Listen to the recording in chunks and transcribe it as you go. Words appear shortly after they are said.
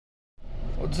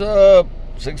What's up?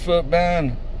 6 Foot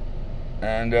Ben.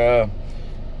 And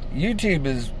YouTube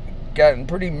has gotten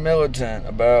pretty militant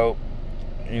about,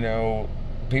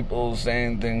 people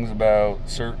saying things about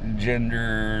certain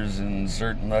genders and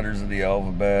certain letters of the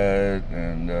alphabet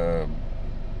and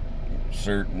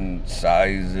certain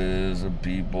sizes of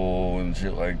people and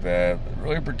shit like that.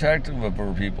 Really protective of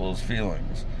other people's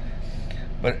feelings.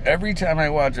 But every time I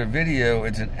watch a video,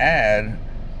 it's an ad,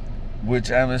 which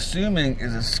I'm assuming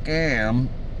is a scam,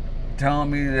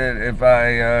 telling me that if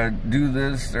I do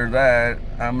this or that,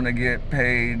 I'm going to get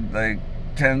paid like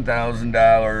 $10,000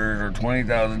 or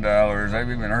 $20,000.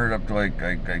 I've even heard up to like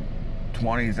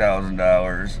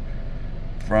 $20,000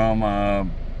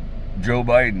 from Joe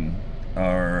Biden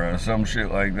or some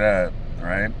shit like that,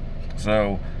 right?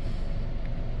 So,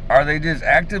 are they just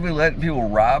actively letting people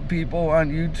rob people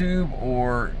on YouTube,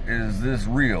 or is this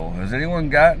real? Has anyone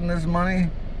gotten this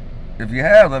money? If you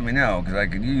have, let me know, because I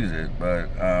could use it, but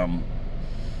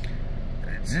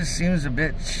it just seems a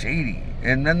bit shady.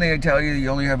 And then they tell you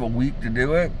only have a week to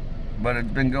do it, but it's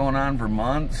been going on for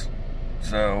months,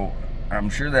 so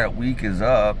I'm sure that week is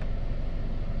up.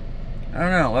 I don't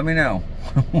know, let me know.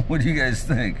 What do you guys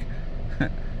think?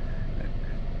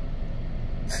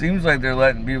 Seems like they're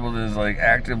letting people just like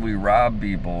actively rob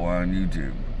people on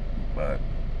YouTube, but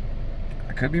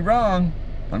I could be wrong.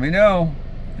 Let me know.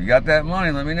 If you got that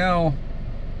money, let me know.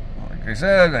 Like I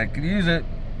said, I could use it.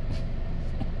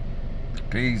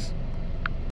 Peace.